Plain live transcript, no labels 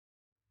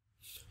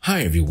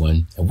Hi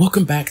everyone, and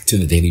welcome back to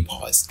the Daily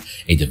Pause,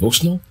 a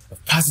devotional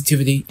of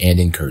positivity and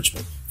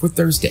encouragement for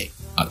Thursday,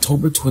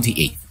 October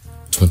 28th,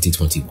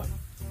 2021.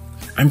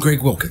 I'm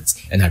Greg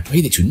Wilkins, and I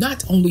pray that you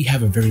not only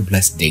have a very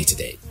blessed day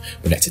today,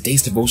 but that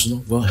today's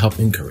devotional will help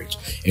encourage,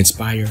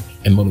 inspire,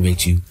 and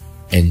motivate you,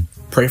 and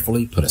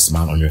prayerfully put a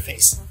smile on your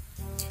face.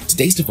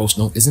 Today's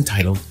devotional is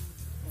entitled,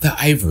 The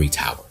Ivory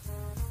Tower.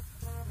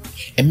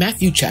 In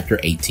Matthew chapter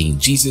 18,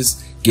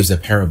 Jesus gives a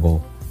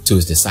parable to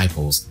his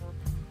disciples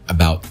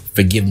about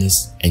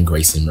forgiveness and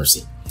grace and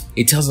mercy.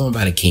 He tells them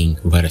about a king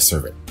who had a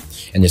servant,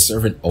 and the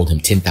servant owed him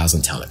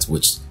 10,000 talents,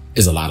 which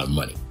is a lot of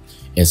money.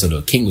 And so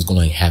the king was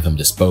going to have him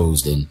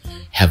disposed and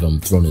have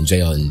him thrown in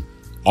jail and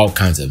all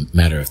kinds of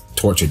matter of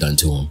torture done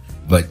to him.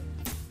 But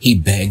he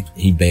begged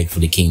for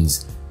the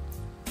king's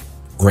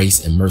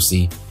grace and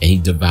mercy, and he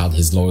devowed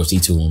his loyalty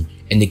to him.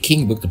 And the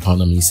king looked upon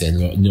him and he said,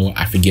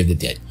 I forgive the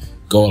debt.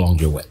 Go along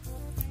your way.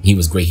 He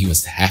was great. He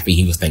was happy.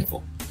 He was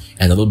thankful.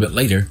 And a little bit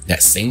later,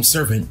 that same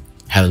servant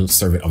had a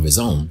servant of his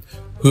own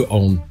who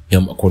owed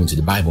him, according to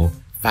the Bible,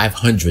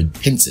 500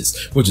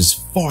 pences, which is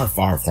far,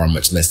 far, far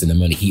much less than the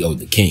money he owed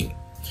the king.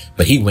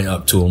 But he went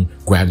up to him,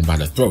 grabbed him by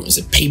the throat and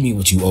said, pay me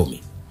what you owe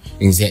me.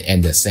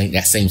 And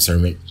that same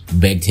servant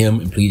begged him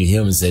and pleaded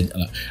him and said,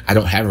 I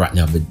don't have it right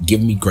now, but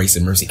give me grace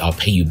and mercy. I'll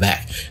pay you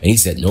back. And he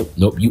said, nope,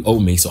 you owe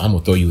me. So I'm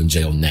going to throw you in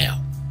jail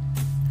now.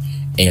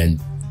 And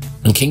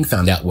the king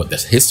found out what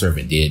his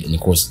servant did. And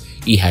of course,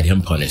 he had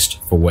him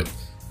punished for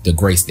the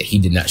grace that he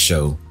did not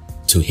show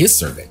to his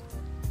servant.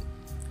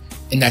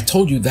 And I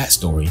told you that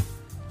story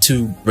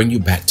to bring you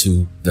back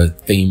to the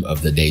theme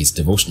of the day's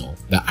devotional,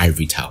 the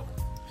Ivory Tower.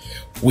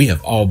 We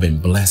have all been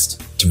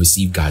blessed to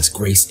receive God's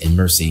grace and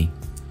mercy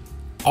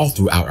all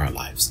throughout our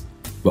lives,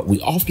 but we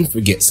often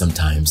forget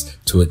sometimes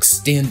to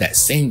extend that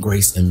same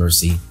grace and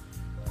mercy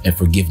and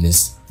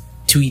forgiveness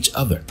to each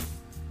other.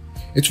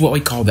 It's what we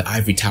call the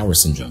Ivory Tower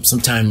syndrome.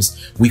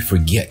 Sometimes we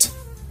forget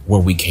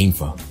where we came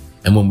from.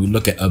 And when we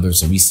look at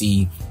others and we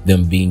see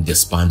them being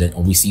despondent,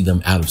 or we see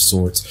them out of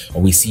sorts,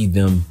 or we see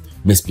them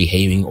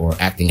misbehaving or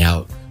acting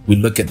out, we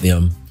look at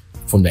them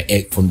from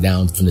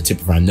the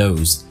tip of our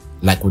nose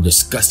like we're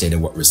disgusted at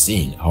what we're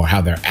seeing or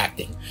how they're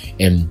acting.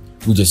 And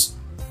we just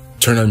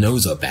turn our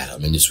nose up at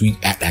them and just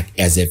act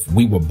as if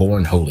we were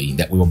born holy,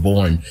 that we were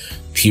born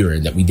pure,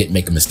 and that we didn't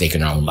make a mistake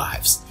in our own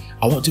lives.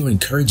 I want to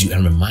encourage you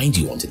and remind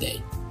you on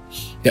today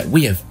that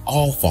we have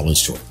all fallen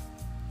short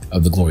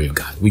of the glory of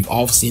God. We've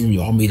all sinned, we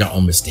all made our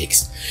own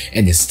mistakes.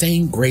 And the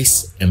same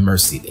grace and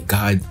mercy that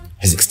God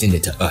has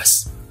extended to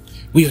us,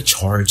 we are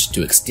charged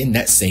to extend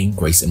that same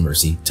grace and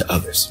mercy to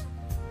others.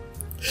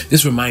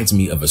 This reminds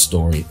me of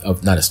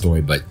not a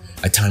story, but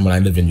a time when I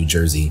lived in New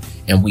Jersey,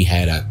 and we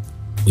had a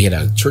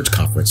church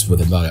conference with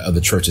a lot of other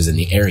churches in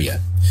the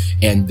area.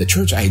 And the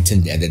church I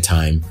attended at the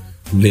time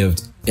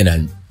lived in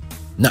a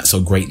not so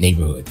great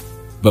neighborhood,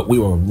 but we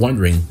were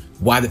wondering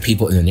why the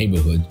people in the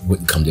neighborhood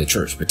wouldn't come to the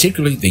church,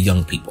 particularly the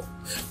young people.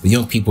 The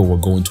young people were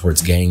going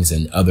towards gangs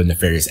and other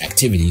nefarious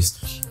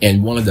activities.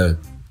 And one of the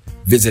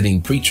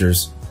visiting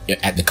preachers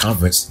at the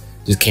conference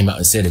just came out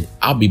and said,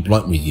 I'll be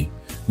blunt with you.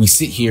 We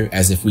sit here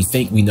as if we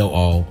think we know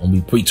all, and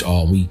we preach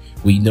all, and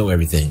we know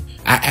everything.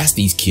 I asked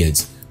these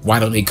kids, why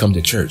don't they come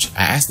to church?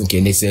 I asked them,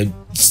 and they said,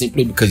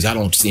 simply because y'all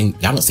don't seem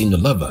to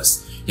love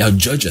us. Y'all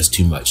judge us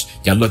too much.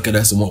 Y'all look at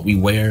us and what we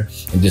wear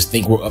and just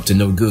think we're up to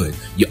no good.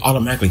 You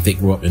automatically think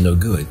we're up to no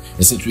good.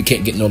 And since we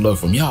can't get no love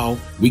from y'all,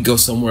 we go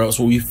somewhere else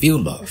where we feel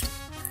loved.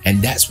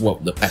 And that's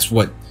what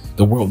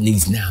the world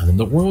needs now. And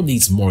the world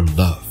needs more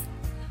love.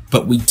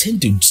 But we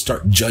tend to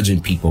start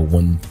judging people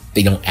when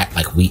they don't act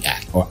like we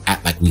act, or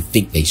act like we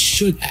think they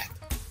should act.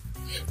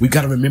 We've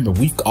got to remember,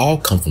 we've all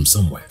come from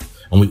somewhere,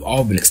 and we've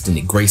all been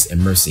extended grace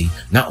and mercy,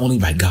 not only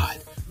by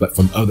God, but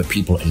from other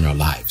people in our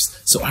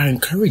lives. So I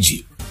encourage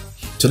you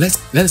to let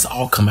us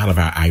all come out of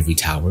our ivory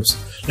towers.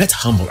 Let's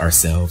humble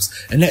ourselves,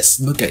 and let's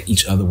look at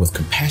each other with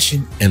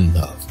compassion and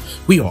love.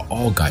 We are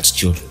all God's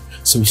children,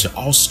 so we should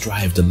all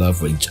strive to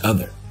love each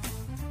other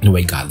the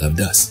way God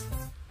loved us.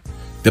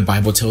 The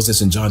Bible tells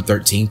us in John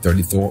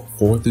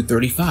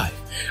 13:34-35,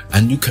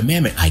 a new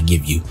commandment I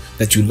give you,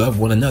 that you love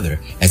one another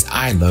as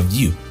I loved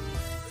you.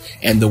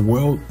 And the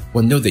world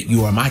will know that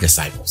you are my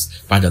disciples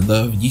by the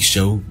love ye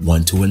show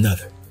one to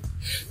another.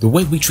 The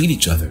way we treat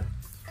each other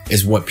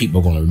is what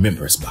people are going to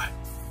remember us by.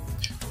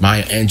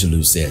 Maya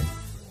Angelou said,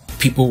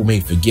 people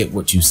may forget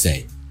what you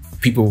say.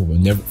 People will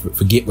never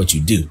forget what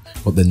you do,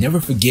 but they'll never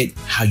forget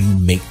how you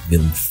make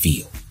them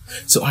feel.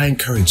 So I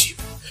encourage you,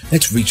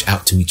 let's reach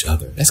out to each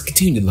other. Let's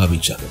continue to love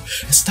each other.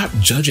 And stop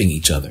judging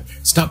each other.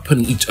 Stop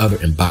putting each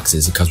other in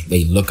boxes because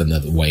they look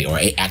another way, or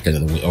they act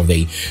another way, or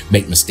they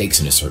make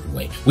mistakes in a certain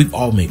way. We've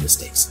all made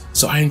mistakes.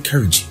 So I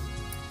encourage you,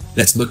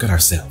 let's look at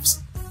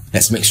ourselves.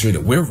 Let's make sure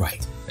that we're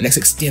right. And let's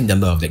extend the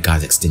love that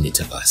God's extended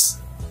to us.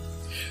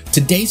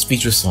 Today's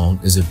featured song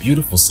is a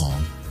beautiful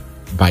song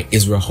by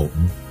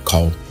Houghton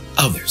called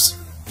Others.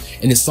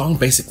 And the song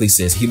basically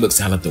says he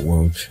looks out at the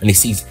world and he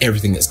sees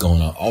everything that's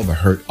going on, all the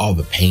hurt, all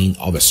the pain,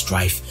 all the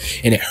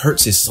strife, and it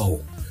hurts his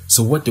soul.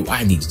 So what do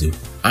I need to do?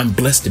 I'm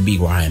blessed to be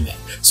where I am at.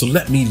 So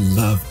let me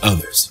love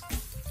others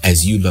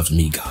as you loved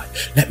me, God.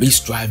 Let me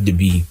strive to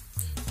be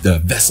the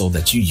vessel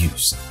that you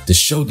use to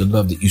show the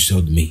love that you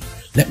showed me.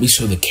 Let me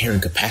show the care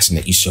and compassion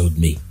that you showed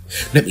me.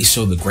 Let me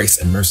show the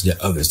grace and mercy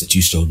to others that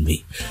you showed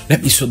me.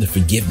 Let me show the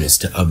forgiveness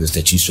to others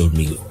that you showed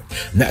me, Lord.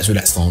 And that's what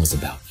that song is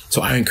about.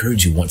 So I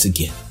encourage you once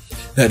again,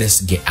 let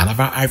us get out of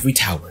our ivory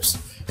towers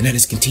and let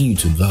us continue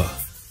to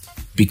love,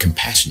 be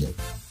compassionate,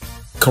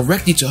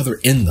 correct each other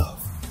in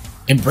love,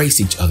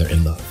 embrace each other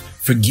in love,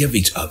 forgive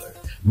each other,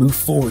 move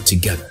forward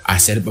together. I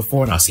said it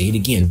before and I'll say it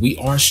again. We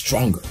are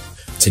stronger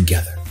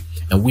together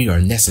and we are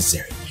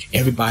necessary.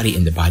 Everybody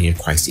in the body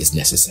of Christ is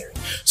necessary.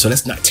 So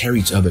let's not tear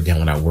each other down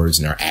with our words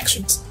and our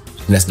actions.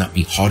 And let's not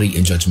be haughty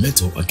and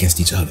judgmental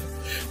against each other.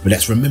 But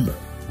let's remember,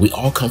 we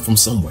all come from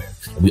somewhere.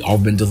 And we all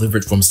been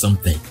delivered from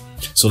something.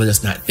 So let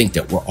us not think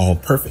that we're all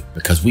perfect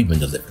because we've been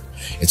delivered.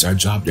 It's our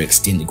job to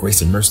extend the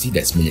grace and mercy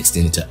that's been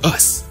extended to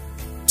us,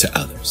 to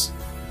others.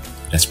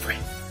 Let's pray.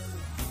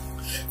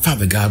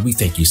 Father God, we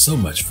thank you so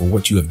much for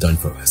what you have done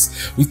for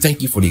us. We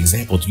thank you for the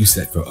example you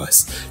set for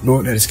us.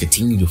 Lord, let us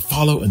continue to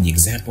follow in the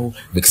example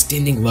of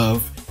extending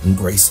love and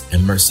grace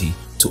and mercy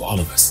to all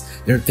of us.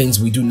 There are things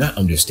we do not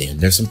understand.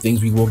 There are some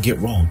things we will get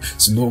wrong.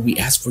 So Lord, we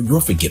ask for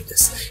your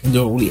forgiveness. And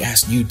Lord, we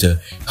ask you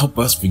to help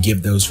us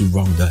forgive those who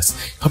wronged us.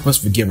 Help us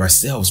forgive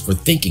ourselves for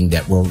thinking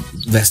that we're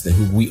less than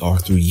who we are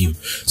through you.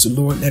 So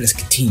Lord, let us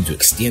continue to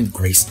extend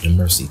grace and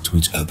mercy to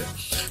each other.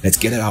 Let's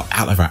get out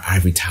of our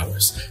ivory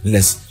towers.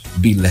 Let's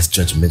be less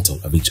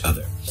judgmental of each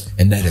other.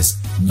 And let us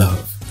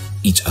love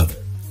each other,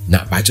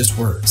 not by just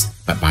words,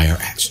 but by our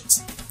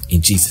actions.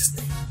 In Jesus'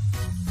 name,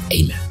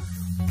 amen.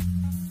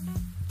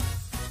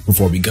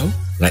 Before we go,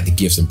 I'd like to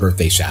give some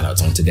birthday shout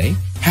outs on today.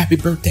 Happy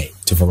birthday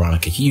to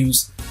Veronica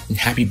Hughes and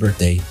happy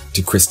birthday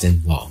to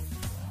Kristen Long.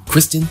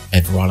 Kristen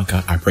and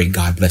Veronica, I pray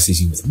God blesses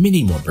you with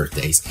many more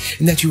birthdays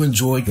and that you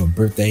enjoy your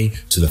birthday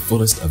to the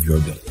fullest of your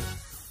ability.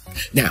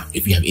 Now,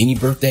 if you have any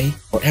birthday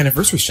or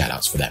anniversary shout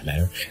outs for that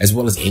matter, as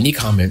well as any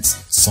comments,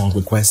 song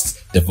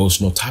requests,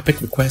 devotional topic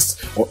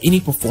requests, or any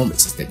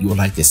performances that you would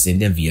like to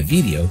send in via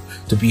video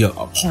to be a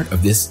part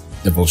of this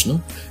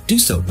devotional, do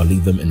so by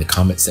leaving them in the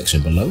comment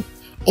section below,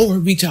 or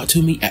reach out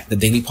to me at the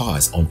Daily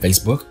Pause on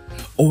Facebook,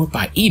 or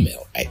by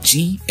email at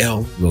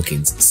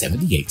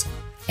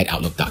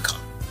glwilkins78@outlook.com.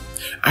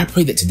 I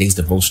pray that today's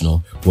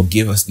devotional will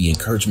give us the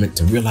encouragement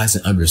to realize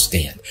and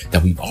understand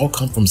that we've all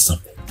come from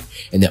something,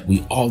 and that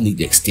we all need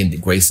to extend the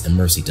grace and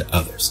mercy to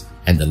others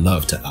and the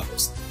love to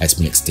others that's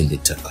been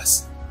extended to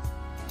us.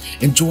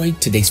 Enjoy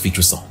today's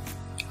feature song,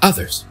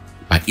 Others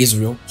by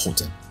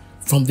Houghton,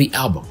 from the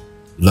album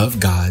Love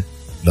God,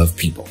 Love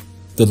People,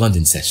 the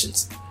London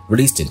Sessions,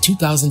 released in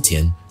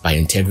 2010 by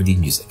Integrity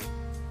Music.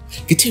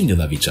 Continue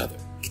to love each other,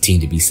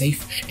 continue to be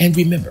safe, and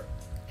remember,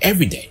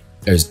 every day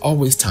there is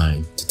always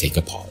time to take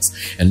a pause.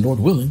 And Lord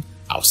willing,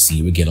 I'll see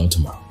you again on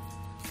tomorrow.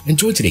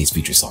 Enjoy today's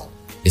feature song.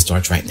 It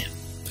starts right now.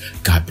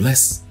 God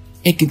bless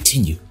and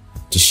continue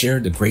to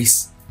share the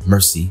grace,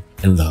 mercy,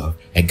 and love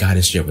that God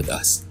has shared with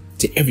us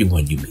to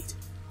everyone you meet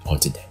on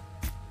today.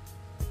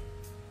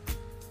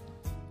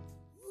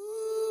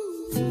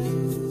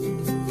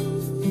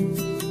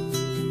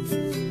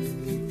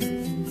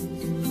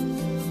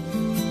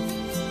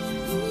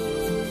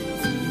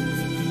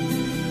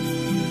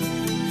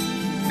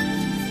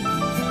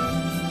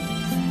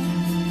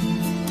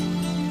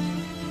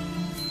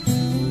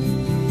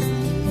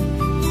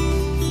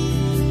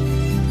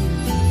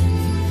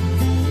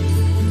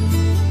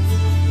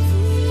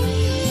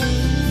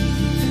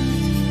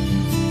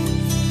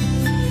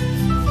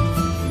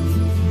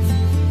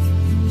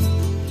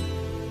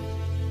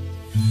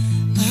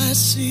 I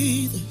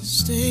see the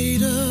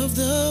state of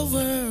the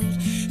world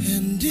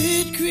and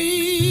it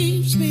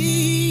grieves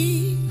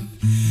me.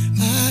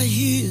 I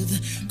hear the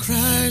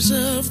cries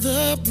of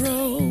the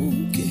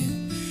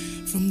broken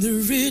from the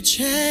rich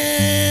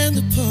and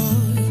the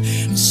poor.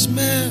 I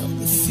smell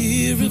the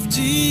fear of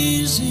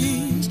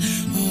disease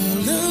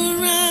all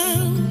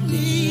around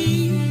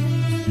me.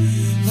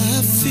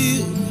 I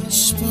feel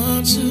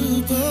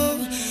responsible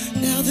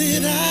now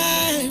that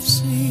I've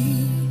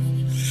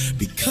seen,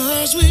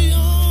 because we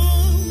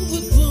all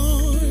were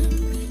born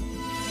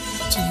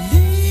to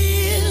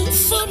live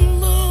for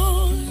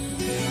more,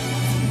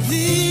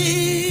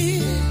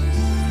 live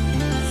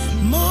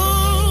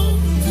more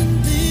than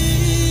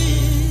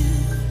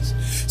this.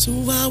 So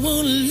I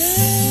won't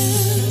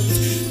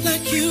love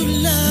like you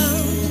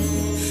love,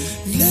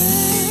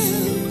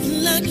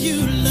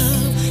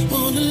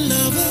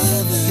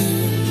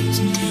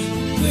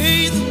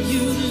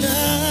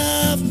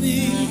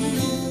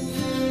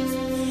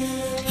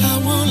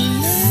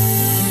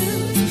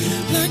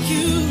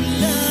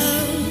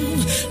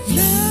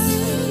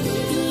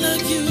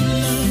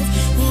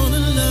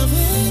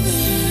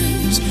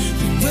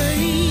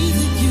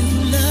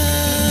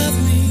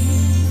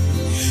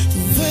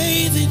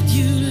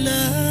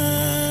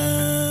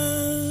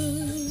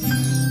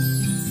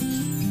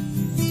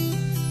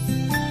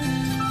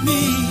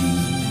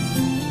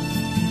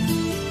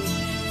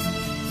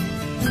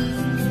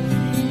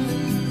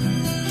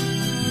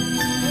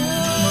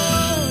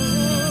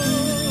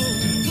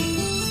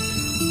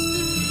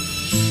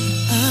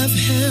 I've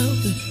held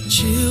the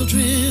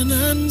children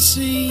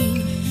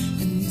unseen,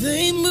 and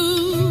they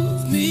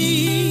move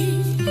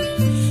me.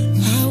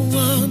 I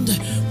wonder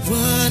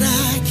what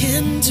I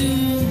can do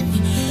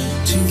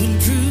to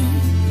improve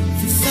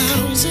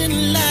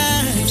 1,000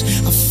 lives.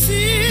 I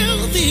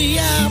feel the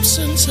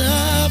absence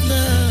of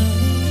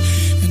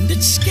love, and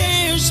it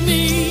scares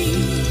me.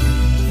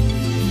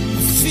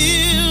 I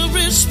feel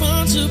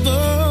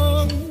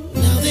responsible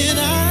now that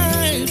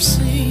I've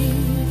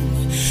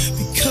seen,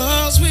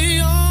 because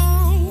we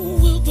all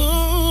were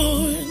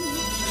born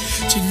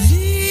to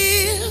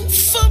live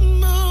for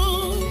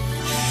more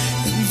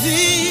than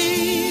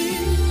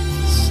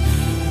this,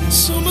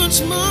 so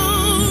much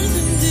more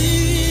than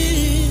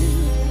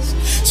this.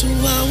 So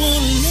I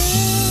won't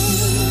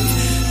love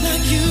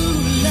like you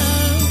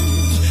love,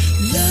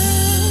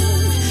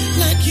 love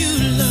like you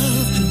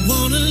love. I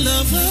wanna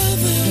love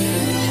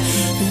others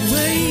the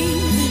way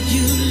that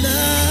you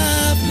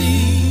love me.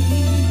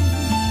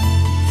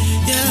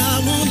 Yeah, I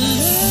wanna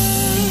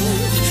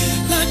love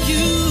like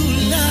you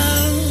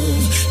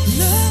love,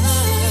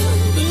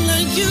 love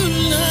like you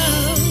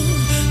love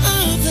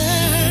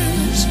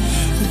others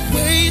the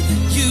way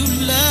that you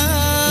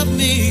love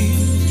me,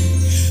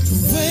 the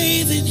way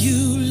that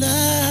you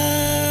love.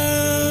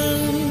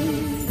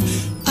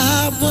 I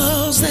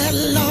was that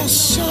lost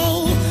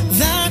soul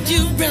that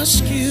you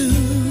rescued.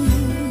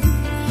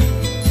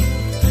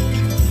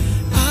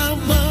 I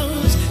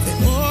was the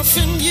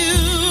orphan you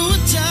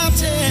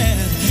adopted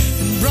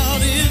and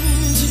brought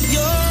into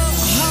your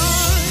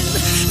heart.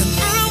 And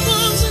I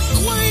was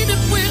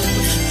acquainted with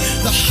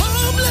the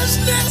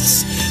homelessness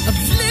of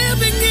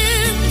living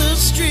in the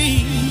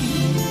street.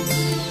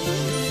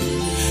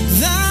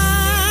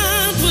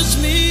 That was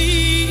me.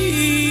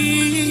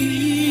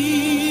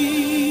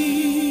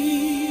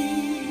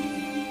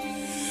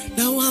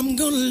 Now I'm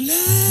gonna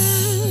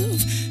love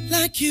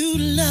like you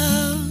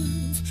love,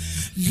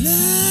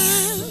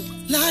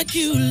 love like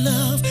you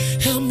love.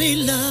 Help me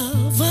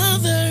love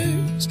others